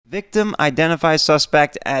Victim identifies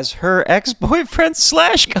suspect as her ex-boyfriend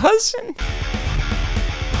 / cousin.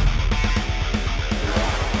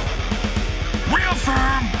 Real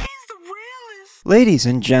firm. He's the realest. Ladies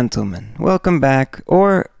and gentlemen, welcome back,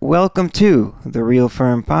 or welcome to the Real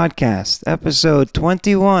Firm Podcast, episode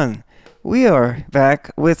 21. We are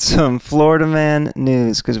back with some Florida Man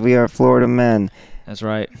news, because we are Florida men. That's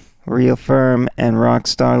right. Real Firm and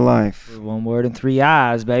Rockstar Life. One word and three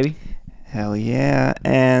eyes, baby. Hell yeah.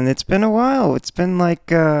 And it's been a while. It's been like,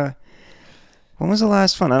 when was the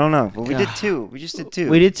last one? I don't know. But we did two. We just did two.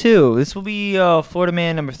 We did two. This will be Florida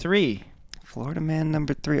Man number 3. Florida Man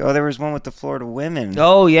number 3. Oh, there was one with the Florida women.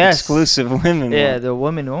 Oh, yes. Exclusive women. Yeah, one. the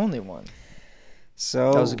woman only one.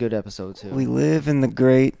 So That was a good episode, too. We live in the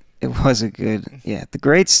great, the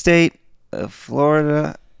great state of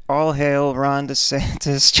Florida. All hail Ron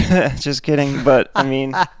DeSantis. Just kidding. But, I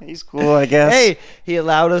mean, he's cool, I guess. Hey, he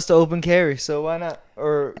allowed us to open carry, so why not?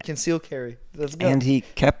 Or conceal carry. Let's go. And he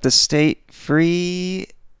kept the state free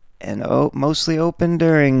and mostly open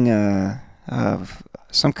during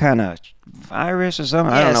some kind of virus or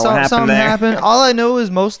something. I don't know what happened something there. happened. All I know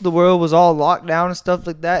is most of the world was all locked down and stuff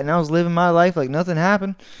like that, and I was living my life like nothing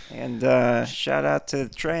happened. And shout out to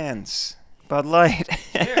trans Bud Light.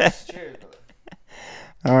 Cheers, brother.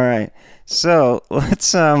 All right. So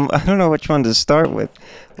let's I don't know which one to start with.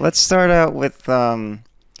 Let's start out with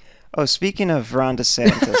speaking of Ron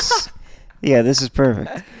DeSantis. Yeah, this is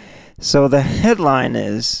perfect. So the headline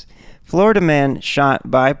is Florida man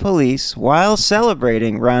shot by police while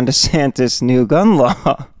celebrating Ron DeSantis' new gun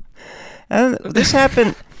law. And this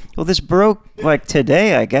happened, this broke like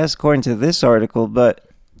today, I guess, according to this article, but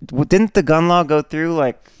didn't the gun law go through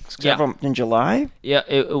in July? Yeah,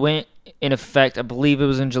 it went in effect. I believe it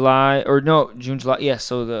was in July June, July. Yeah,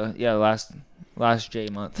 so last J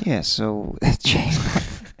month. Yeah, so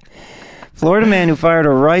Florida man who fired a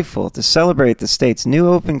rifle to celebrate the state's new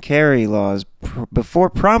open carry laws before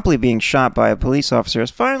promptly being shot by a police officer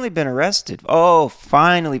has finally been arrested.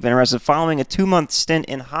 Finally been arrested following a 2-month stint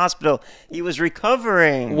in hospital. He was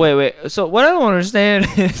recovering. Wait. So what I don't understand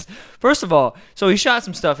is, first of all, so he shot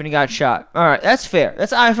some stuff and he got shot. All right, that's fair.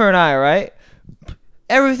 That's eye for an eye, right?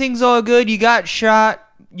 Everything's all good. You got shot.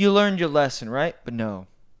 You learned your lesson, right? But no.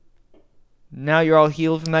 Now you're all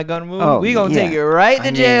healed from that gun wound. We gonna take you right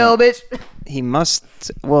to jail, bitch. He must.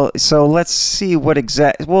 Well, so let's see what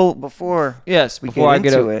exact. Well, before I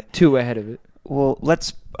get into it, too ahead of it. Well,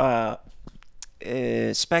 let's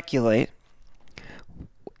speculate.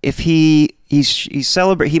 If he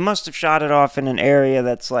celebrate, he must have shot it off in an area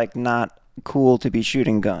that's like not cool to be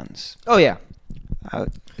shooting guns. Oh yeah.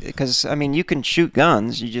 Because I mean, you can shoot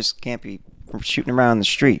guns, you just can't be shooting around the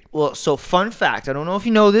street. Well, so fun fact, I don't know if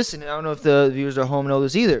you know this, and I don't know if the viewers at home know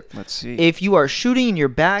this either. Let's see. If you are shooting in your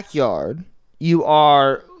backyard, you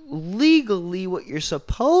are legally, what you're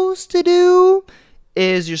supposed to do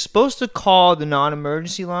is you're supposed to call the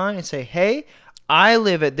non-emergency line and say, hey, I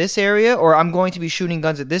live at this area, or I'm going to be shooting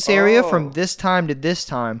guns at this area from this time to this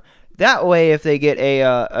time. That way, if they get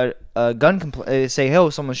a gun complaint, they say, hey,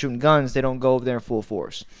 someone's shooting guns, they don't go over there in full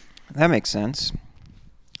force. That makes sense.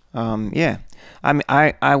 Yeah. I mean,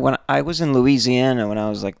 when I was in Louisiana when I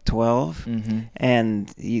was like 12,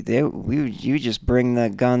 and you just bring the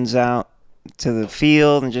guns out to the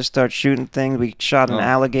field and just start shooting things. We shot an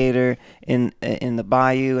alligator in the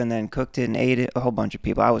bayou and then cooked it and ate it. A whole bunch of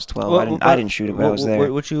people. I was 12. I didn't shoot it, but I was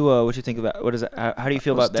there. What you think about? What is it? How do you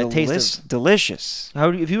feel about that taste? Delicious.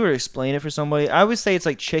 If you were to explain it for somebody, I would say it's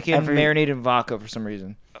like chicken marinated in vodka for some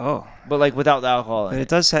reason. Oh, but like without the alcohol in it. It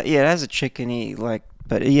does have, it has a chickeny like.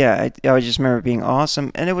 But yeah, I just remember it being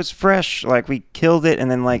awesome, and it was fresh. Like we killed it and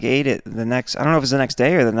then like ate it the next. I don't know if it was the next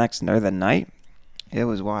day or the night. It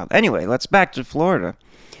was wild. Anyway, let's back to Florida.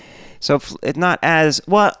 So it's not as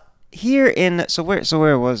well here in. So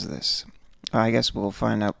where was this? I guess we'll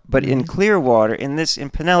find out. But in Clearwater, in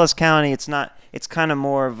Pinellas County, it's not. It's kind of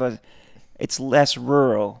more of a. It's less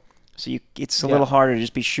rural, so it's a little harder to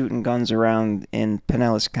just be shooting guns around in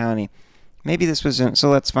Pinellas County. Maybe this was in. So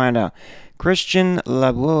let's find out. Christian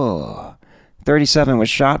Labour, 37, was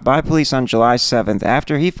shot by police on July 7th.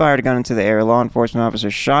 After he fired a gun into the air, law enforcement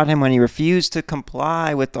officers shot him when he refused to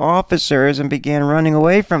comply with officers and began running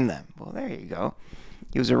away from them. Well, there you go.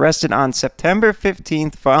 He was arrested on September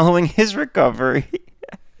 15th following his recovery.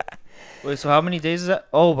 Wait, so how many days is that?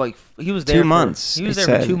 Oh, like he was there 2 months. He was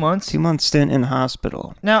there for 2 months? 2 months stint in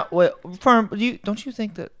hospital. Now, wait, don't you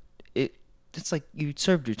think that it's like you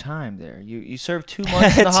served your time there. You served 2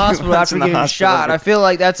 months in the hospital after getting shot. I feel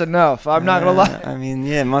like that's enough. I'm not going to lie. I mean,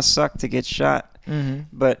 yeah, it must suck to get shot.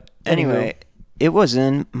 But anyway, it was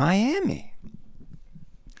in Miami.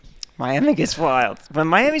 Miami gets wild, but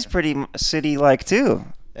Miami's pretty city-like too.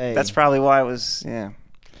 Hey, That's probably why it was. Yeah.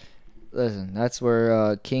 listen. That's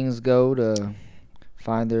where kings go to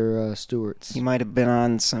find their stewards. He might have been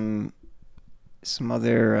on some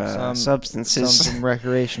other substances. Some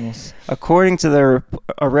recreationals. According to the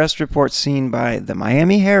arrest report seen by the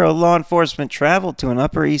Miami Herald, law enforcement traveled to an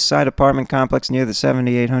Upper East Side apartment complex near the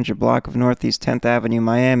 7800 block of Northeast 10th Avenue,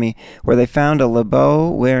 Miami, where they found a LeBeau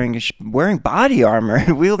wearing body armor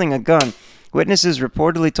and wielding a gun. Witnesses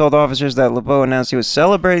reportedly told officers that LeBeau announced he was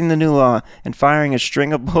celebrating the new law and firing a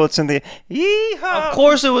string of bullets in the... Yeehaw! Of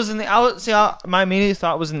course, it was in the. My immediate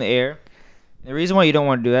thought was in the air. The reason why you don't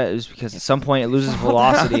want to do that is because at some point it loses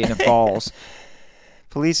velocity and it falls.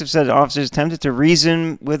 Police have said officers attempted to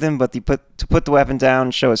reason with him, but to put the weapon down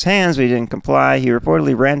and show his hands, but he didn't comply. He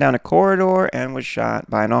reportedly ran down a corridor and was shot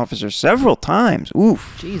by an officer several times.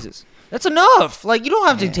 Oof. Jesus, that's enough. Like, you don't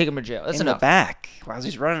have to take him to jail. That's in enough. the back while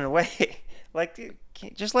he's running away. Like, dude,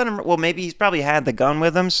 just let him. Well, maybe he's probably had the gun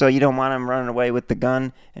with him, so you don't want him running away with the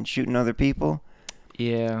gun and shooting other people.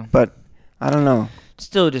 Yeah, But I don't know.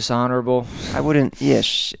 still dishonorable. I wouldn't. Yeah.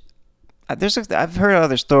 I've heard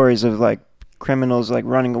other stories of like criminals like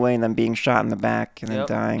running away and then being shot in the back and then Yep.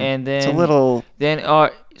 dying. And then it's a little. Then,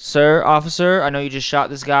 sir, officer, I know you just shot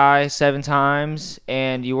this guy 7 times,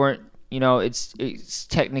 and you weren't. You know, it's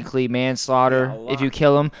technically manslaughter if you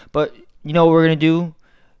kill him. But you know what we're gonna do?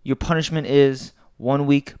 Your punishment is 1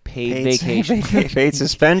 week paid vacation. Paid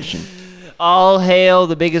suspension. All hail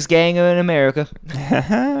the biggest gang in America.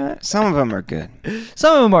 Some of them are good.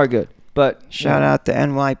 Some of them are good, but Shout out to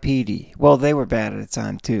NYPD. Well, they were bad at the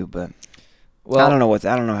time too, but well, I don't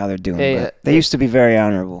know how they're doing. Hey, but they used to be very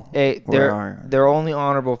honorable. Hey, Where they're only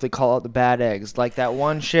honorable if they call out the bad eggs, like that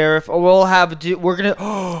one sheriff. Oh, we'll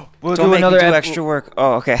Don't do make another me do ep- extra work.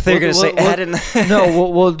 Oh, okay. I thought you were gonna say add in. No,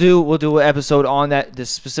 we'll do an episode on this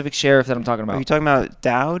specific sheriff that I'm talking Are you about. talking about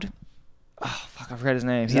Dowd? Oh fuck, I forgot his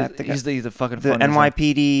name. Is that the guy- He's the fucking The funniest one.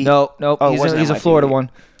 NYPD. No, Oh, it wasn't he's a NYPD. Florida one.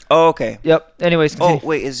 Oh, okay. Yep. Anyways, Oh, continue.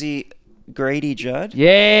 wait. Is he Grady Judd?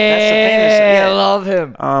 Yeah, That's the famous- yeah. I love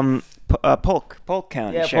him. Polk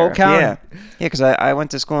County Yeah, Sheriff. Polk County. Yeah, because I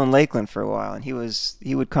went to school in Lakeland for a while, and he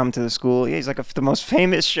would come to the school. Yeah, he's like the most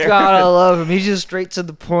famous sheriff. God, I love him. He's just straight to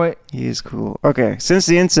the point. He is cool. Okay, since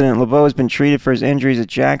the incident, LeBeau has been treated for his injuries at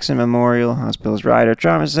Jackson Memorial Hospital's Ryder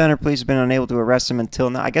Trauma Center. Police have been unable to arrest him until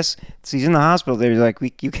now. I guess he's in the hospital. They're like,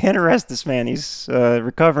 you can't arrest this man. He's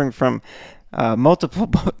recovering from multiple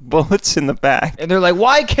bullets in the back. And they're like,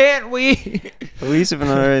 why can't we? Police have been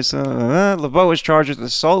arrested. LeBeau was charged with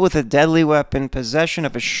assault with a deadly weapon, possession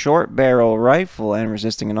of a short barrel rifle, and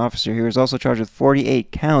resisting an officer. He was also charged with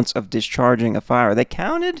 48 counts of discharging a fire. They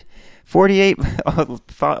counted 48.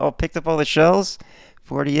 Picked up all the shells.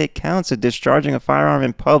 48 counts of discharging a firearm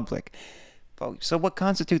in public. So what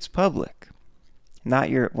constitutes public? Not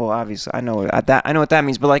your. Well, obviously, I know what that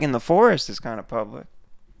means. But like in the forest, is kind of public.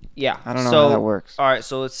 Yeah. I don't know how that works. All right,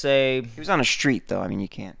 so let's say He was on a street, though. I mean, you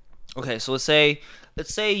can't. okay, so let's say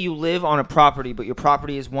you live on a property, but your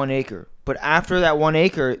property is 1 acre. But after that 1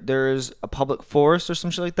 acre, there's a public forest or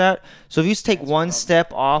some shit like that. So if you just take one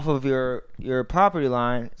step off of your property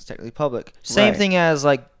line, it's technically public. Same Right. thing as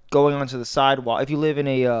like going onto the sidewalk. If you live in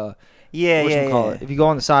a Yeah. if you go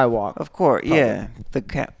on the sidewalk. Of course, yeah.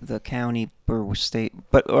 The county or state,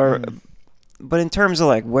 but in terms of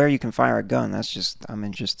like where you can fire a gun, that's just I'm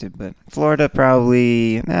interested. But Florida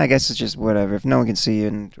probably, I guess it's just whatever. If no one can see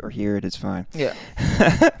it or hear it, it's fine. Yeah.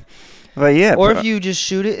 But yeah, Or if you just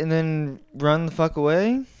shoot it and then run the fuck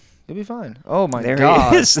away, you'll be fine. Oh my there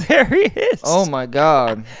god. he is. There he is. Oh my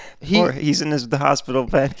god. He's in the hospital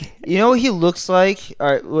bed. You know what he looks like?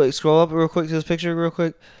 All right, wait, scroll up real quick to this picture real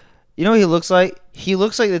quick. You know what he looks like? He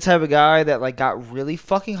looks like the type of guy that like got really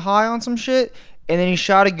fucking high on some shit and then he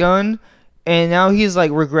shot a gun and now he's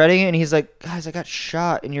like regretting it and he's like, guys, I got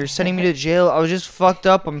shot and you're sending me to jail. I was just fucked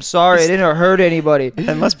up. I'm sorry. I didn't hurt anybody.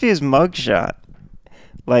 That must be his mugshot.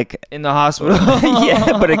 Like In the hospital.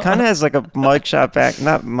 yeah, but it kind of has like a not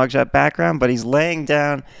mugshot background, but he's laying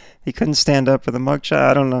down. He couldn't stand up for the mugshot.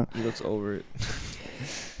 I don't know. He looks over it.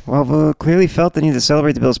 Well, Boo clearly felt the need to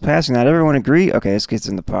celebrate the bill's passing. Not everyone agreed. Okay, this gets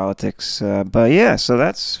into politics. But yeah, so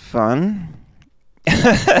that's fun.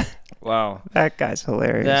 Wow. That guy's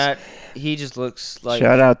hilarious. That he just looks like,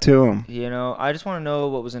 Shout out to him. you know, I just want to know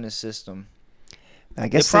what was in his system. I They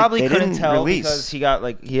guess probably they couldn't didn't tell release. because he got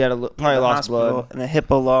like he had probably the lost hospital blood. and the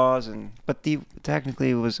HIPAA laws, but technically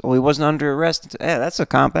he wasn't under arrest. Yeah, that's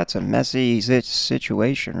a messy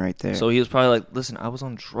situation right there. So he was probably like, "Listen, I was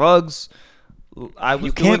on drugs. I was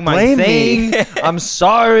You doing can't my blame me." thing. I'm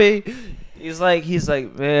sorry." He's like,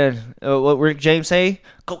 man, what Rick James say?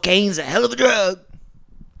 Cocaine's a hell of a drug.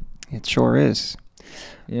 It sure is.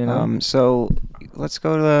 You know. So let's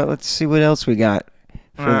go to let's see what else we got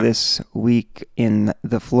for Alright. this week in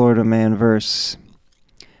the Florida Man verse.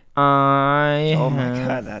 Oh my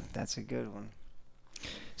God, that's a good one.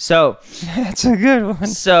 So That's a good one.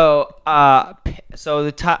 so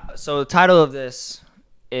the title of this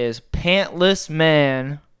is Pantless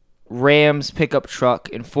Man rams pickup truck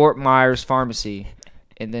in Fort Myers pharmacy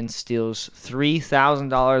and then steals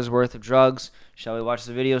 $3,000 worth of drugs. Shall we watch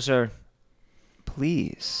the video, sir?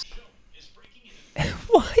 Please.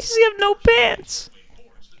 Why does he have no pants?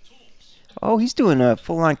 Oh, he's doing a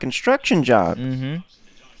full-on construction job. Mm-hmm.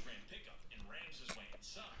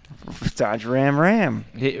 Dodge Ram.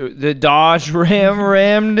 The Dodge Ram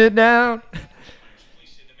rammed it down.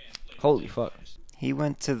 Holy fuck. He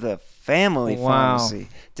went to the family Wow. pharmacy,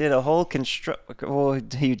 did a whole well,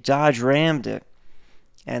 he Dodge Rammed it,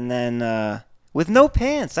 and then with no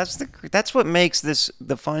pants. That's what makes this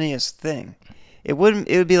the funniest thing. It would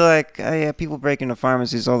be like, oh, yeah, people break into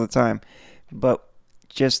pharmacies all the time, but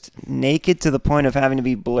just naked to the point of having to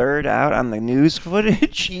be blurred out on the news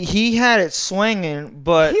footage. He had it swinging,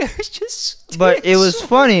 but Yeah, it's just but it was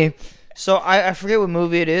funny. So I forget what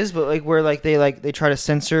movie it is, but like where they try to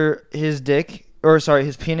censor his dick, or sorry,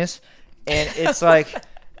 his penis, and it's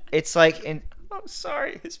like in Oh,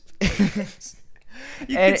 sorry.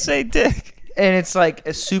 You And could say dick. and it's like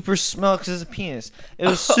a super small because it's a penis. It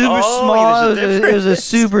was super Oh, small. there's a It was a difference.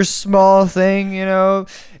 super small thing, you know.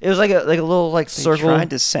 It was like a little like They circle. tried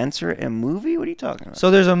to censor a movie? What are you talking about?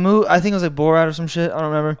 So there's a movie. I think it was like Borat or some shit. I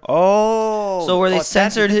don't remember. Oh. So where they that-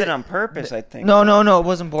 censored they did it- it on purpose, I think. No, it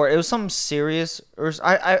wasn't Borat. It was something serious. Or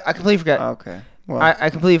I completely forgot. Okay. Well, I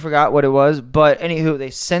completely forgot what it was. But anywho, they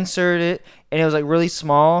censored it, and it was like really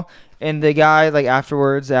small. And the guy, like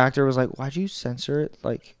afterwards, the actor was like, "Why'd you censor it?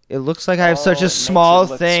 Like, it looks like I have such Oh, a it makes small it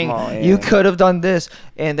look thing. small, You yeah. could have done this."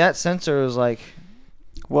 And that censor was like,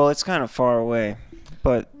 well, it's kind of far away,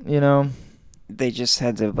 but you know, they just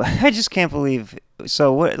had to. I just can't believe.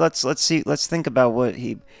 So what? Let's see. Let's think about what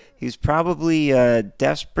he was probably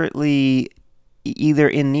desperately either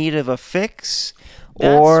in need of a fix,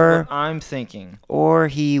 that's or what I'm thinking.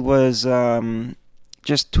 he was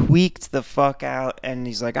just tweaked the fuck out, and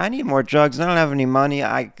he's like, I need more drugs. I don't have any money.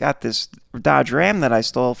 I got this Dodge Ram that I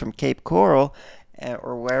stole from Cape Coral,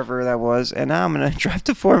 or wherever that was, and now I'm gonna drive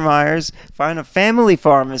to Fort Myers, find a family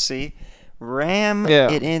pharmacy, ram Yeah.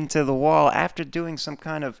 it into the wall after doing some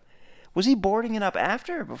kind of. Was he boarding it up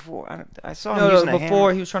after or before? I saw him No, using a before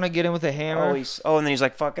hammer. he was trying to get in with a hammer. And then he's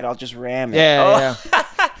like, fuck it, I'll just ram it. Yeah,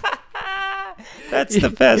 That's the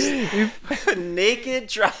best. Naked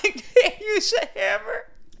trying to use a hammer.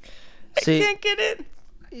 See- I can't get in.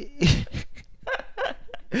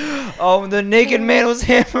 Oh, the naked man was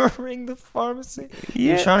hammering the pharmacy.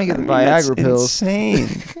 He was trying to get the that's Viagra pills. Insane.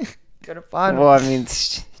 Couldn't find Well, them. I mean,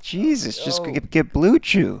 Jesus, just Yo. get Blue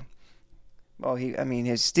Chew. Well,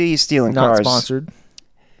 he's stealing Not cars. sponsored,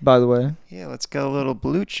 by the way. Yeah, let's get a little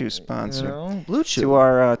Blue Chew sponsor You know, Blue Chew. to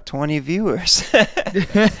our 20 viewers.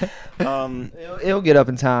 It'll get up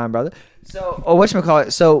in time, brother. So,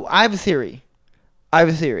 whatchamacallit? So, I have a theory.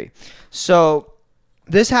 So,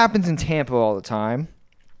 this happens in Tampa all the time,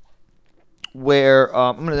 where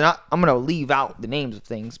I'm gonna leave out the names of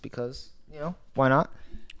things because why not?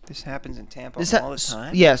 This happens in Tampa This all the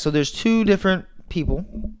time. Yeah. So there's two different people,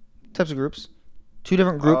 types of groups, two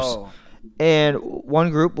different groups. Oh. And one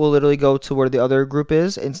group will literally go to where the other group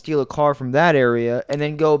is and steal a car from that area and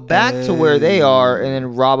then go back to where they are and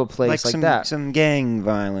then rob a place like that. Some gang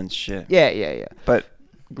violence shit. Yeah. But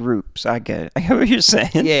groups, I get it. I get what you're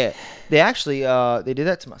saying. Yeah. They actually they did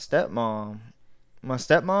that to my stepmom. My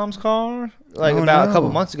stepmom's car, like Oh, about a couple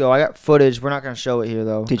no. months ago. I got footage. We're not gonna show it here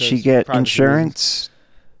though. Did she 'cause get privacy insurance?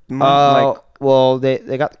 reasons. Well, they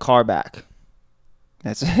got the car back.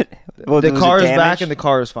 That's it. Well, The was it car is back damaged? and the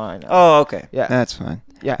car is fine. now. Oh, okay. Yeah. That's fine.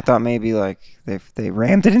 Yeah. I thought maybe like they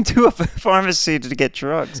rammed it into a pharmacy to get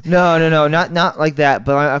drugs. No, not like that.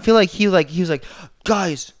 But I feel like he was like,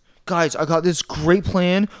 guys, I got this great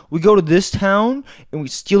plan. We go to this town and we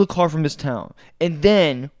steal a car from this town, and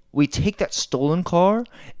then we take that stolen car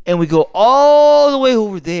and we go all the way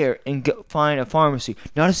over there and find a pharmacy.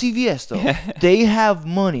 Not a CVS though. They have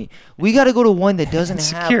money. We got to go to one that doesn't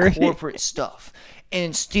have Security. corporate stuff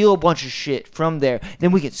and steal a bunch of shit from there.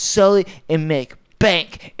 Then we can sell it and make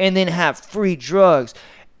bank and then have free drugs.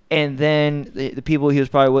 And then the people he was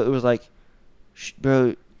probably with was like,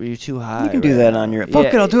 bro, you're too high. You can do that on your. Fuck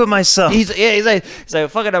it, I'll do it myself. He's like,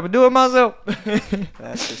 fuck it, I'm gonna do it myself.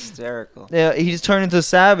 That's hysterical. Yeah, he just turned into a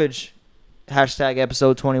savage. Hashtag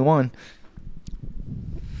episode 21.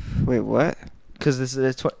 Wait, what? Because this is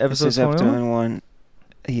This episode is 21. episode 1.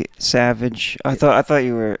 Savage. I thought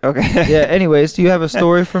you were okay. Yeah. Anyways, do you have a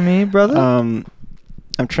story for me, brother?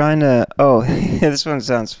 I'm trying to. Oh, this one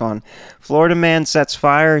sounds fun. Florida man sets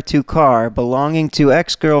fire to car belonging to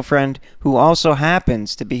ex-girlfriend who also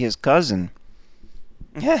happens to be his cousin.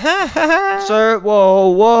 Sir,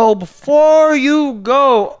 whoa, before you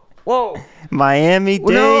go, whoa.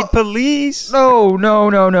 Miami-Dade police. No.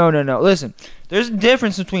 Listen, there's a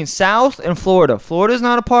difference between South and Florida. Florida's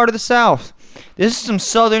not a part of the South. This is some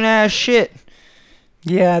Southern ass shit.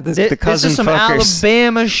 Yeah, the cousin this is some fuckers.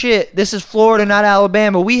 Alabama shit. This is Florida, not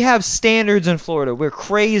Alabama. We have standards in Florida. We're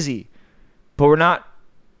crazy, but we're not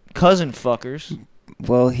cousin fuckers.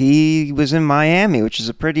 Well, he was in Miami, which is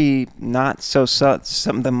a pretty not so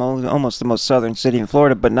almost the most southern city in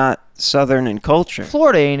Florida, but not southern in culture.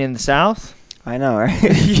 Florida ain't in the South. I know, right?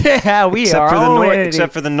 Yeah, we except are. for the own north, entity.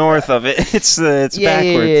 except for the north of it. It's backwards.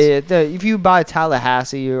 Yeah. If you buy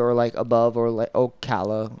Tallahassee or like above or like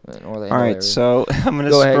Ocala, Orlando. All right, area. so I'm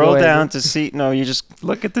gonna Go ahead, scroll go ahead. down to see. No, you just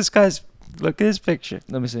look at this guy's. Look at his picture.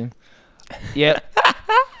 Let me see. Yep.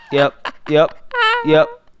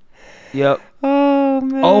 Oh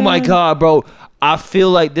man. Oh my God, bro. I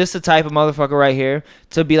feel like this the type of motherfucker right here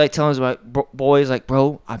to be like telling his boys like,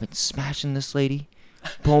 bro, I've been smashing this lady.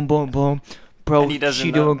 Boom, boom, boom. Bro, And he doesn't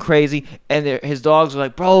she know. doing crazy. And his dogs are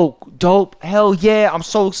like, bro, dope. Hell yeah. I'm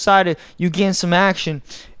so excited. You getting some action.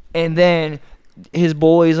 And then his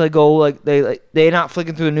boys like go like they're not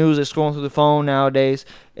flicking through the news. They're scrolling through the phone nowadays.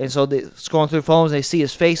 And so they scrolling through the phones. And they see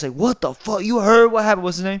his face like, what the fuck? You heard what happened?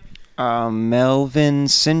 What's his name? Melvin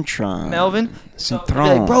Cintron. Melvin?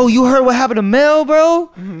 Cintron. Like, bro, you heard what happened to Mel,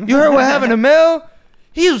 bro? You heard what happened to Mel?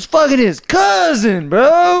 He was fucking his cousin,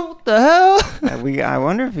 bro. What the hell? I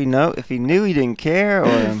wonder if he knew he didn't care,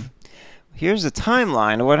 or here's the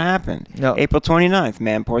timeline of what happened. No. April 29th,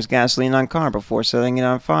 man pours gasoline on car before setting it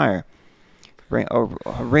on fire. A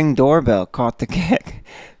ring doorbell caught the gag.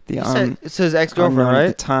 It says ex-girlfriend, unknown right?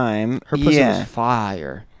 At the time, Her pussy yeah, was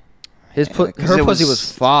fire. Yeah, Her 'cause it pussy was-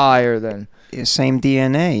 was fire then. same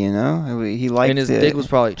DNA, you know. He liked And his it. dick was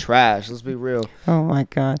probably trash. Let's be real. Oh my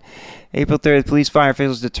God. April 3rd, police fire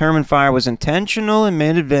officials determined fire was intentional and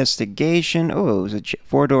made investigation. Oh, it was a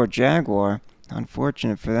four-door Jaguar.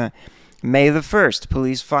 Unfortunate for that. May the 1st,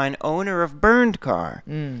 police find owner of burned car.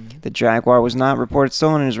 The Jaguar was not reported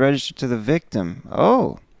stolen and is registered to the victim.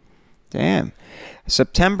 Oh, damn.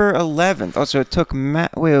 September 11th. Oh, so it took...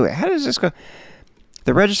 Wait. How does this go?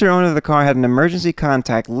 The registered owner of the car had an emergency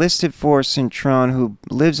contact listed for Cintron, who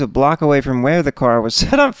lives a block away from where the car was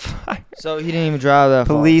set on fire. So he didn't even drive that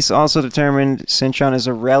far. Police also determined Cintron is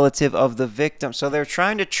a relative of the victim. So they're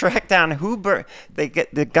trying to track down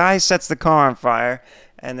the guy sets the car on fire,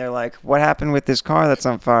 and they're like, what happened with this car that's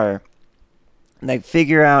on fire? And they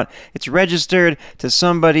figure out it's registered to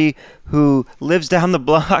somebody who lives down the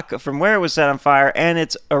block from where it was set on fire, and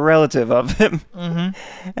it's a relative of him. And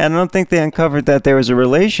I don't think they uncovered that there was a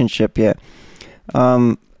relationship yet.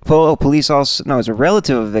 Police also... No, it's a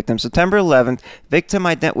relative of the victim. September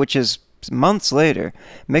 11th, which is months later,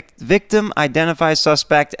 victim identifies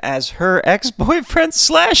suspect as her ex-boyfriend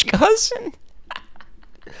 / cousin.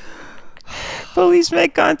 Police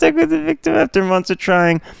make contact with the victim after months of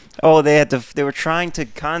trying. Oh, they were trying to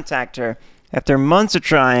contact her. After months of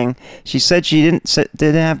trying, she said she didn't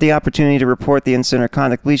have the opportunity to report the incident or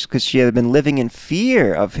contact police because she had been living in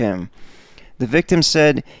fear of him. The victim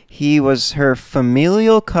said he was her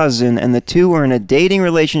familial cousin, and the two were in a dating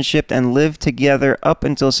relationship and lived together up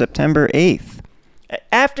until September 8th.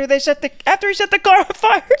 After he set the car on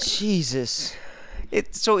fire. Jesus.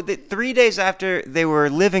 3 days after they were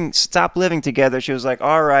stopped living together, she was like,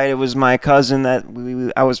 all right, it was my cousin that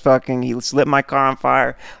I was fucking. He lit my car on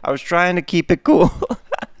fire. I was trying to keep it cool.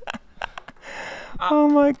 Oh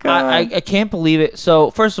my God. I can't believe it.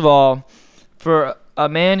 So, first of all, for a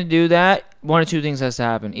man to do that, one of two things has to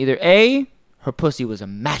happen. Either A, her pussy was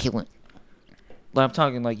immaculate. Like, I'm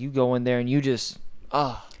talking like you go in there and you just,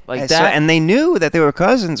 like that. And they knew that they were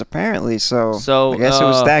cousins, apparently. So I guess it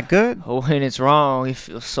was that good. Oh, when it's wrong, it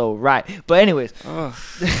feels so right. But anyways, I'm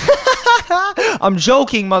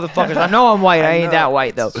joking, motherfuckers. I know I'm white. I ain't that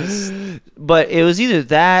white though. But it was either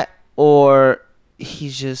that or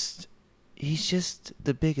he's just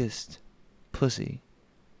the biggest pussy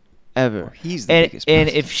ever. He's the biggest pussy. And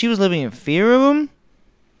if she was living in fear of him,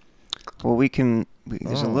 well,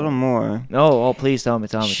 there's a little more. oh, please tell me.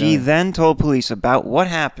 She then told police about what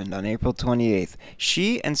happened on April 28th.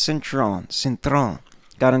 She and Cintron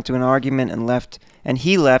got into an argument and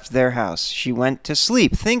he left their house. She went to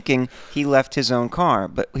sleep thinking he left with his own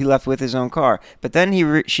car. But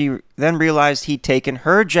then she then realized he'd taken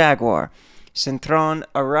her Jaguar. Cintron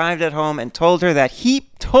arrived at home and told her that he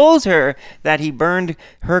burned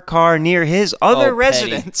her car near his other Oh,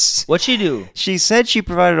 petty. residence. What'd she do? She said she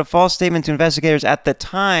provided a false statement to investigators at the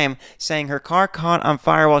time, saying her car caught on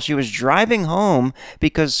fire while she was driving home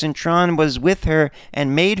because Cintron was with her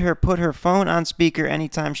and made her put her phone on speaker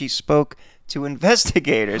anytime she spoke to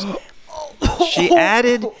investigators. She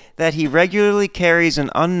added that he regularly carries an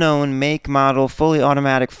unknown make, model, fully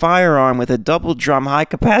automatic firearm with a double drum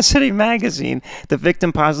high-capacity magazine. The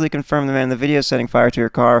victim positively confirmed the man in the video setting fire to her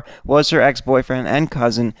car was her ex-boyfriend and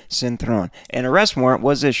cousin, Cintron. An arrest warrant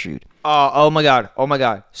was issued. Oh my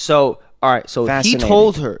god. So, all right. So if he Fascinating.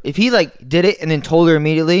 told her, if he like did it and then told her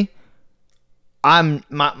immediately,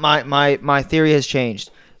 my theory has changed.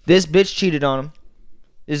 This bitch cheated on him.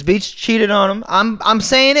 I'm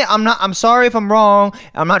saying it. I'm sorry if I'm wrong.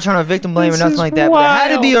 I'm not trying to victim blame or This nothing is like that. But there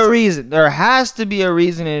had to be a wild. reason. There has to be a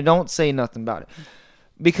reason, and don't say nothing about it.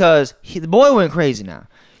 Because the boy went crazy now.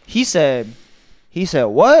 He said,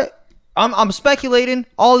 what? I'm speculating.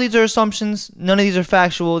 All these are assumptions. None of these are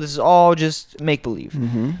factual. This is all just make believe.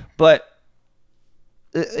 Mm-hmm. But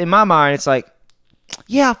in my mind, it's like,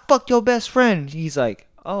 yeah, fuck your best friend. He's like,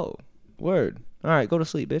 oh, word. All right, go to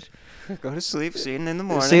sleep, bitch. Go to sleep. See you in the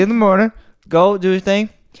morning. See you in the morning. Go do your thing.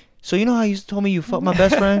 So you know how you told me you fucked my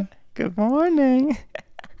best friend? Good morning.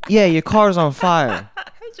 Yeah, your car's on fire. I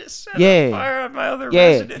just set Yeah. fire on my other Yeah.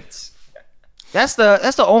 residence. That's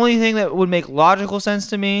the only thing that would make logical sense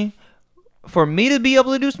to me for me to be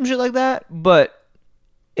able to do some shit like that. But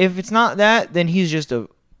if it's not that, then he's just a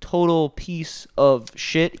total piece of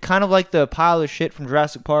shit. Kind of like the pile of shit from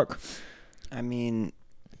Jurassic Park. I mean,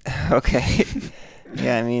 okay.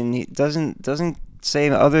 Yeah, I mean, he doesn't say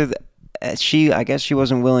other I guess she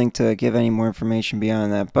wasn't willing to give any more information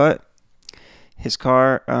beyond that. But his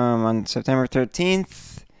car on September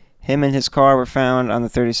 13th, him and his car were found on the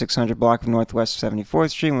 3600 block of Northwest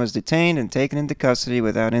 74th Street and was detained and taken into custody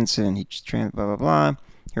without incident. He just blah blah blah.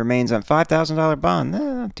 He remains on $5,000 bond.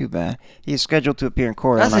 Not too bad. He is scheduled to appear in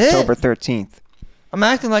court That's on it? October 13th. I'm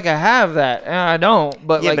acting like I have that, and I don't.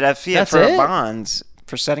 But Yeah, like, but I feel that's for it? a bond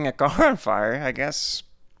for setting a car on fire, I guess.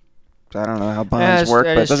 I don't know how bonds That's- work,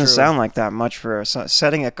 that but it is doesn't true. sound like that much for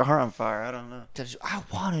setting a car on fire. I don't know. I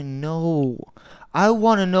want to know. I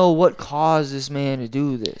want to know what caused this man to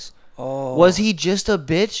do this. Oh, Was he just a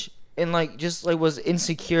bitch and was how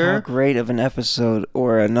insecure? great of an episode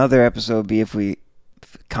or another episode would be if we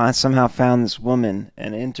somehow found this woman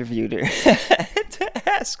and interviewed her to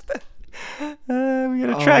ask them. We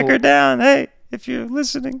gotta track her down. Hey, if you're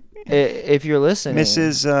listening, If you're listening,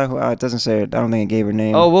 Mrs. It doesn't say it. I don't think it gave her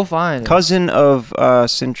name. Oh, we'll find it. Cousin of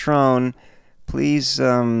Cintron, please.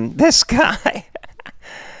 This guy.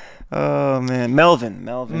 Oh man, Melvin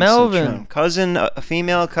Cintron. Cousin, a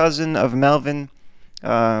female cousin of Melvin.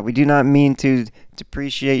 We do not mean to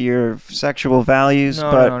depreciate your sexual values,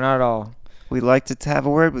 No, but no, not at all. we'd like to have a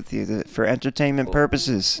word with you for entertainment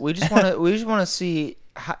purposes. We just want to. We just want to see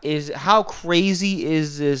how crazy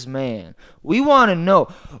is this man. We want to know.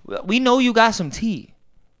 We know you got some tea,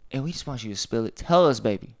 and we just want you to spill it. Tell us,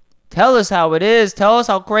 baby. Tell us how it is. Tell us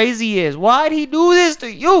how crazy he is. Why'd he do this to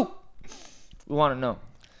you? We want to know.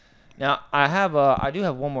 Now I do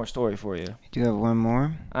have one more story for you. Do you have one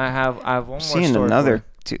more? I have one more Seeing story. another. For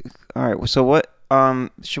Two. All right. So what?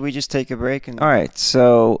 Should we just take a break? All right.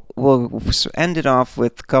 So we'll end it off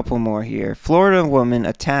with a couple more here. Florida woman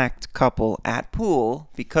attacked couple at pool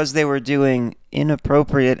because they were doing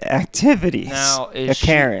inappropriate activities. you. Now a is she-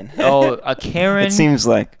 Karen. a Karen. It seems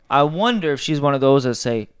like. I wonder if she's one of those that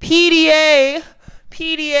say, PDA,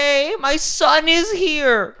 my son is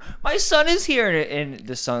here. My son is here. And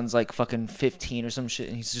the son's like fucking 15 or some shit.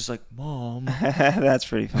 And he's just like, Mom. That's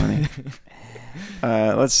pretty funny.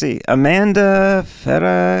 Let's see. Amanda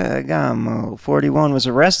Ferragamo, 41, was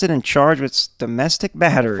arrested and charged with domestic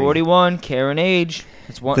battery. 41, Karen age.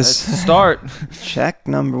 That's one. This- That's a start. Check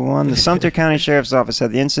number one. The Sumter County Sheriff's Office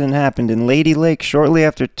said the incident happened in Lady Lake shortly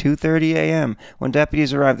after 2:30 a.m. When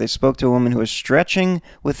deputies arrived, they spoke to a woman who was stretching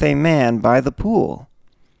with a man by the pool.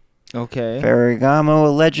 Okay. Ferragamo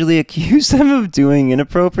allegedly accused them of doing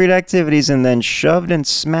inappropriate activities and then shoved and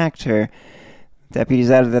smacked her.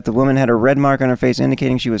 Deputies added that the woman had a red mark on her face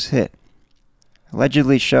indicating she was hit.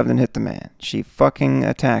 Allegedly shoved and hit the man. She fucking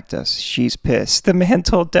attacked us. She's pissed. The man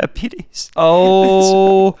told deputies.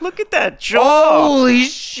 Oh. Look at that jaw. Holy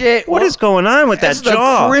shit. What is going on with That's that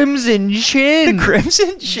jaw? the crimson chin. The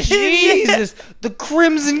crimson chin. Jesus. The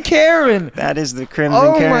crimson Karen. That is the crimson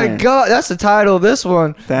Oh Karen. my god. That's the title of this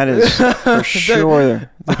one. That is for sure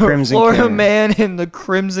the crimson Florida Karen. man and the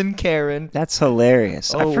crimson Karen. That's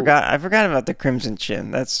hilarious. Oh. I forgot about the crimson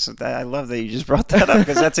chin. I love that you just brought that up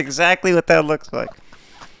because that's exactly what that looks like.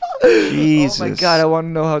 Jesus. Oh my god, I want to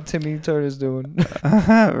know how Timmy Turner's doing.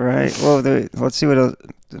 Right. Well, let's see what else.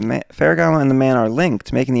 Ferragamo and the man are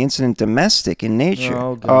linked, making the incident domestic in nature.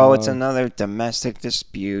 Oh, it's God. another domestic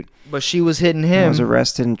dispute. But she was hitting He him. was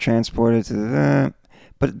arrested and transported to the.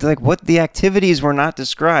 But like, what the activities were not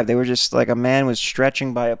described. They were just like a man was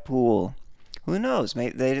stretching by a pool. Who knows?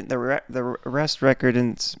 Maybe they didn't. The arrest record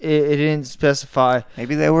didn't. It didn't specify.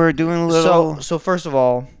 Maybe they were doing a little. So first of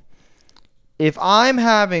all, if I'm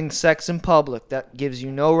having sex in public, that gives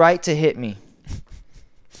you no right to hit me.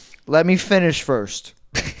 Let me finish first.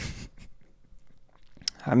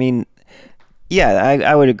 I mean, yeah,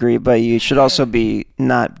 I would agree, but you should also be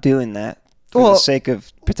not doing that for the sake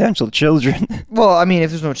of potential children. Well, I mean,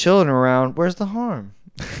 if there's no children around, where's the harm?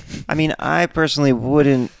 I mean, I personally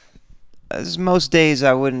wouldn't. As most days,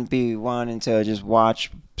 I wouldn't be wanting to just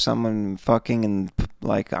watch someone fucking and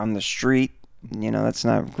like on the street. You know, that's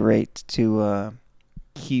not great to.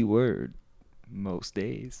 Keyword. Most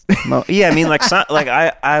days. Yeah, I mean, like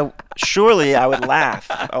I surely I would laugh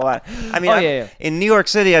a lot. I mean, yeah. In New York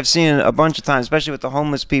City, I've seen it a bunch of times, especially with the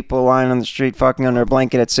homeless people lying on the street fucking under a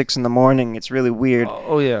blanket at 6 a.m. It's really weird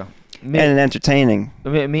Oh yeah. and entertaining.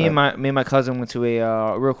 Me and my cousin went to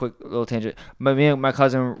a real quick little tangent. But me and my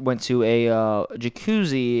cousin went to a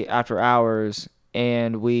jacuzzi after hours,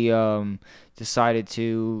 and we decided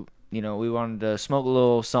to, we wanted to smoke a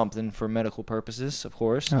little something for medical purposes, of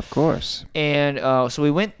course. Of course. And so we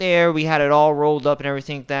went there. We had it all rolled up and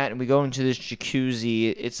everything like that. And we go into this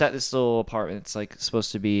jacuzzi. It's at this little apartment. It's like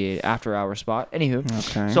supposed to be an after-hour spot. Anywho,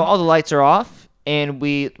 Okay. so all the lights are off, and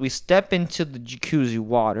we step into the jacuzzi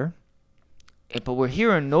water. But we're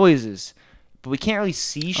hearing noises, but we can't really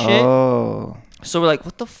see shit. Oh. So we're like,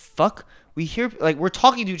 what the fuck? We hear, like, we're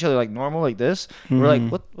talking to each other like normal, like this. We're like,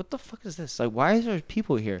 what the fuck is this? Like, why is there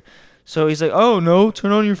people here? So he's like, oh no,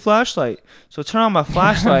 turn on your flashlight. So turn on my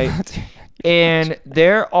flashlight, and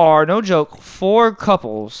there are, no joke, 4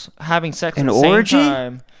 couples having sex at the orgy? same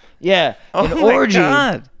time. Yeah, Oh an my orgy.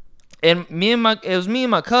 God. And it was me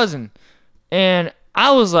and my cousin, and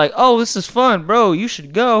I was like, oh, this is fun, bro. You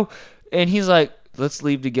should go. And he's like, let's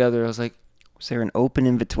leave together. I was like, Was there an open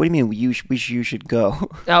invitation? What do you mean you should go?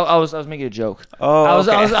 I was making a joke. Oh, I was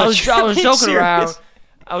okay. I was joking Serious. around.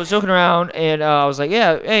 I was joking around, and I was like,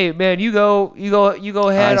 yeah, hey man, you go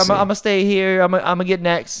ahead. I I'm see. gonna stay here. I'm gonna get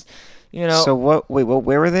next. So what? Wait,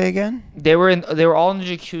 where were they again? They were all in the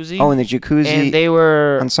jacuzzi. Oh, in the jacuzzi. and they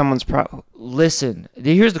were on someone's listen.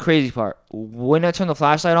 Here's the crazy part. When I turned the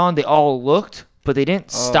flashlight on, they all looked, but they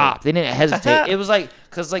didn't stop. They didn't hesitate. It was like,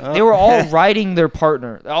 because like they were all riding their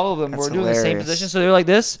partner. All of them That's were doing the same hilarious. position. So they're like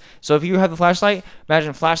this. So if you have the flashlight,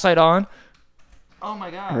 imagine flashlight on. Oh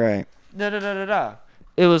my god. Right. Da da da da da.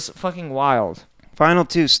 It was fucking wild. Final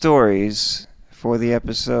 2 stories for the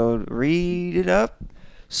episode. Read it up.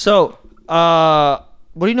 So, what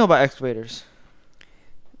do you know about excavators?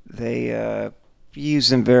 They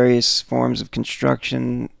used in various forms of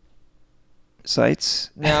construction sites.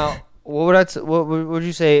 Now, what would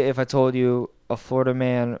you say if I told you a Florida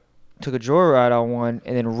man took a joyride on one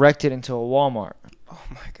and then wrecked it into a Walmart? Oh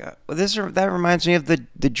my god! Well, that reminds me of the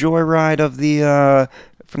joyride of the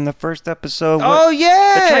from the first episode. Oh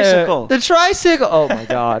yeah, the tricycle. The tricycle. Oh my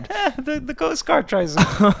god. the Coast Guard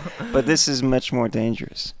tricycle. But this is much more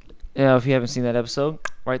dangerous. Yeah, if you haven't seen that episode,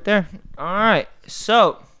 right there. All right.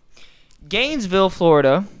 So, Gainesville,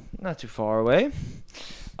 Florida, not too far away.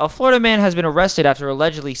 A Florida man has been arrested after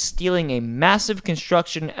allegedly stealing a massive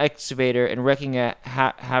construction excavator and wreaking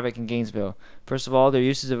havoc in Gainesville. First of all, their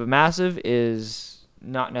uses of a massive is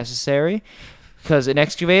not necessary because an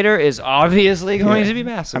excavator is obviously going to be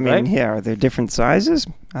massive, I mean, right? yeah. Are there different sizes?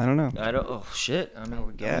 I don't know. I don't. Oh shit! I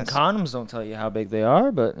mean, guess. condoms don't tell you how big they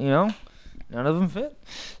are, but none of them fit.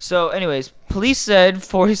 So, anyways, police said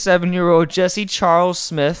 47-year-old Jesse Charles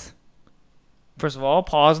Smith. First of all,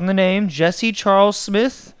 pause on the name. Jesse Charles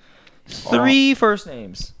Smith. 3 first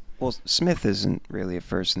names. Well, Smith isn't really a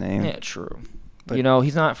first name. Yeah, true. But-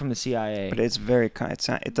 He's not from the CIA. But it's very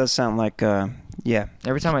it does sound like Yeah.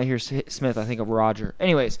 Every time I hear Smith, I think of Roger.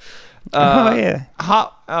 Anyways. Oh, yeah.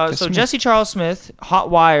 So Smith. Jesse Charles Smith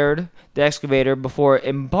hot-wired the excavator before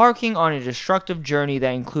embarking on a destructive journey that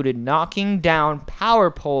included knocking down power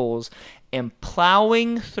poles and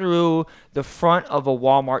plowing through the front of a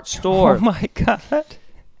Walmart store. Oh, my God.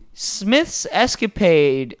 Smith's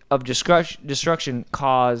escapade of destruction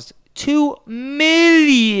caused $2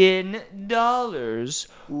 million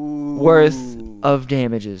worth of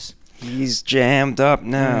damages. He's jammed up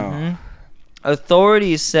now. Mm-hmm.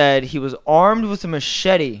 Authorities said he was armed with a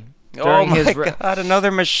machete Oh, during my his God.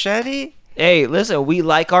 Another machete? Hey, listen, we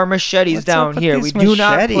like our machetes What's down up with here. these We do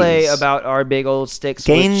not machetes? play about our big old sticks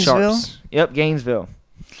with Gainesville? sharps. Yep, Gainesville.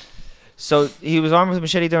 So he was armed with a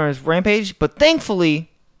machete during his rampage, but thankfully,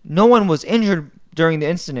 no one was injured during the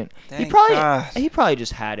incident. Thank God. He probably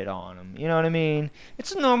just had it on him. You know what I mean?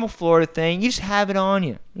 It's a normal Florida thing. You just have it on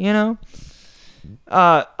you. You know.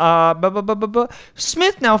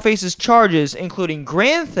 Smith now faces charges including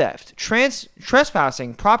grand theft,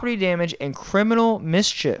 trespassing, property damage, and criminal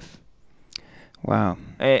mischief. Wow.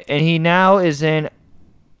 And he now is in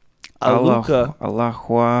Aluka.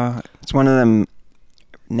 Alachua. It's one of them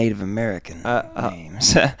Native American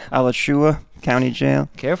names. Alachua County Jail.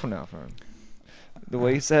 Careful now, Fern. The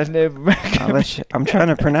way you said Native American. I'm trying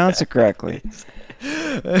to pronounce it correctly.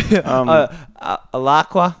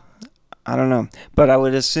 Alaqua. I don't know, but I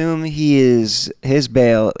would assume his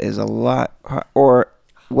bail is a lot, or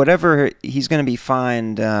whatever he's going to be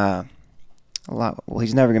fined. A lot. Well,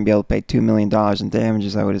 he's never going to be able to pay $2 million in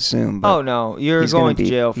damages. I would assume. But Oh no, you're he's going gonna to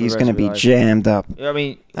jail for He's the going rest to of be your life. jammed up. I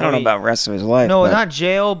mean, I don't know about the rest of his life. No, but not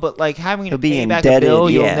jail, but like having to he'll be pay back a indebted,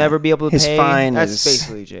 bill you'll yeah. never be able to His pay. fine That's is-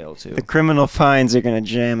 basically jail too. the criminal fines are going to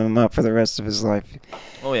jam him up for the rest of his life.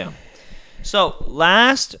 Oh yeah. So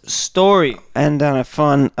last story. And on a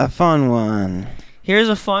fun one. Here's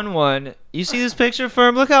a fun one. You see this picture,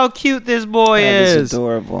 Firm? Look how cute this boy That is is.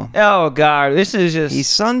 adorable. Oh God, this is just. He's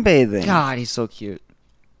sunbathing. God, he's so cute.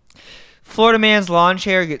 Florida man's lawn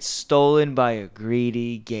chair gets stolen by a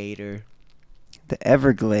greedy gator. The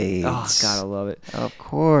Everglades. Oh God, I love it. Of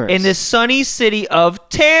course. In the sunny city of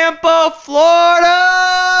Tampa, Florida.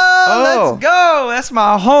 Oh. Let's go. That's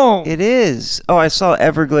my home. It is. Oh, I saw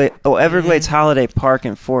Everglades. Oh, Everglades Holiday Park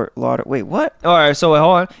in Fort Lauderdale. Wait, what? All right, so wait,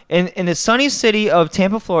 hold on. In the sunny city of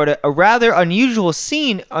Tampa, Florida, a rather unusual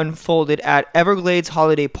scene unfolded at Everglades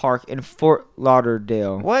Holiday Park in Fort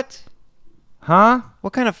Lauderdale. What? Huh?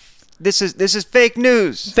 What kind of? This is fake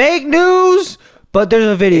news. Fake news, but there's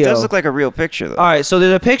a video. It does look like a real picture though. All right, so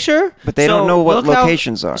there's a picture, But they don't know what look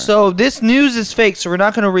locations are. So this news is fake, so we're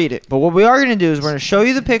not going to read it. But what we are going to do is we're going to show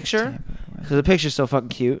you the picture because the picture's so fucking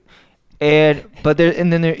cute.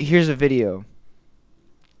 Here's a video.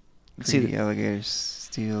 See the alligator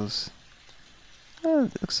steals. Oh,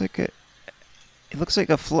 it looks like a. It looks like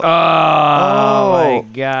a Oh, my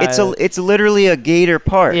God! It's literally a gator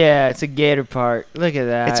park. Yeah, it's a gator park. Look at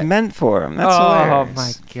that. It's meant for him. That's oh hilarious.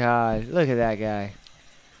 my God! Look at that guy.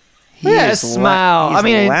 He Look at that is smile. He's I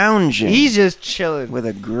mean, lounging. He's just chilling. with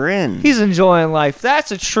a grin. He's enjoying life.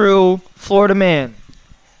 That's a true Florida man.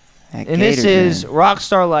 That And this gator is grin.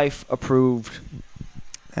 Rockstar Life approved.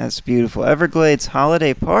 That's beautiful. Everglades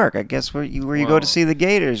Holiday Park. I guess where you go Wow. to see the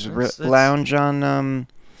gators That's- lounge on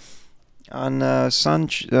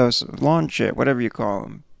lawn chair, whatever you call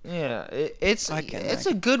them. Yeah, it's I can-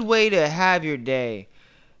 a good way to have your day.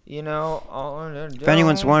 You know. If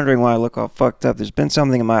anyone's wondering why I look all fucked up, there's been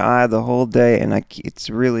something in my eye the whole day, and it's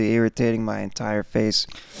really irritating my entire face.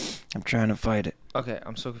 I'm trying to fight it. Okay,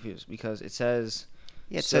 I'm so confused because it says.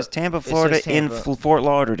 Yeah, it So- says Tampa, it says Florida, Tampa. in Fort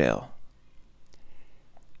Lauderdale.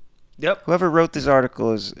 Yep. Whoever wrote this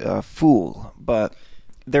article is a fool, but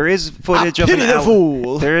there is footage of pity the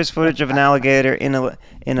fool. There is footage of an alligator in a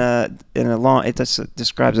lawn. It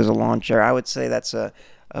describes as a lawn chair. I would say that's a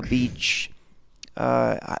beach.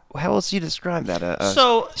 How else do you describe that? A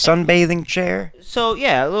So- sunbathing chair. So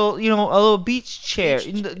yeah, a little beach chair.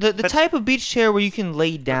 Beach- The but- type of beach chair where you can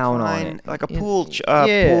lay down on Recline- it, like a Yeah. pool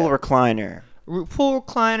Yeah. pool recliner. Pool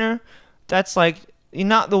recliner. That's like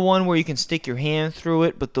not the one where you can stick your hand through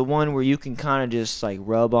it, but the one where you can kind of just like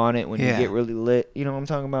rub on it when Yeah. you get really lit. You know what I'm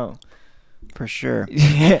talking about? For sure.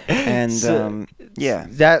 Yeah. And So- yeah.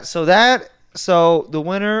 So the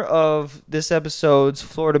winner of this episode's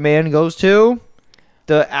Florida man goes to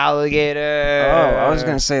the alligator. Oh, I was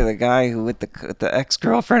gonna say the guy who with the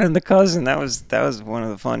ex-girlfriend and the cousin. That was one of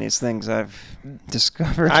the funniest things I've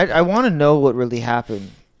discovered. I want to know what really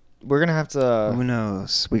happened. We're gonna have to. Who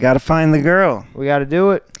knows? We got to find the girl. We got to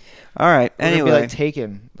do it. All right. We're gonna Anyway, be like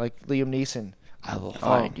Taken, like Liam Neeson. I will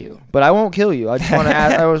find you, but I won't kill you. I just want to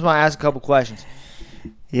ask. I just want to ask a couple questions.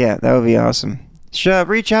 yeah, that would be awesome.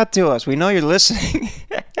 Reach out to us. We know you're listening.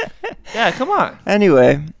 Yeah, come on.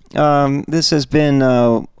 Anyway, this has been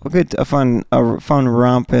a fun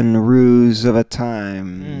romp and ruse of a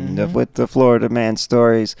time with the Florida Man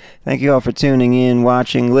stories. Thank you all for tuning in,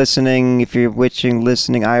 watching, listening. If you're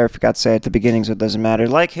listening, I forgot to say at the beginning, so it doesn't matter.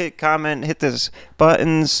 Like, hit, comment, hit those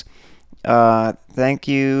buttons. Thank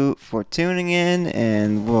you for tuning in,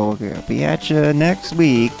 and we'll be at you next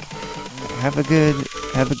week. Have a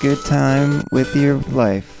good time with your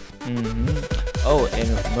life. Oh, and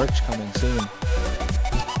merch coming soon.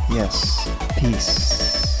 Yes. Peace.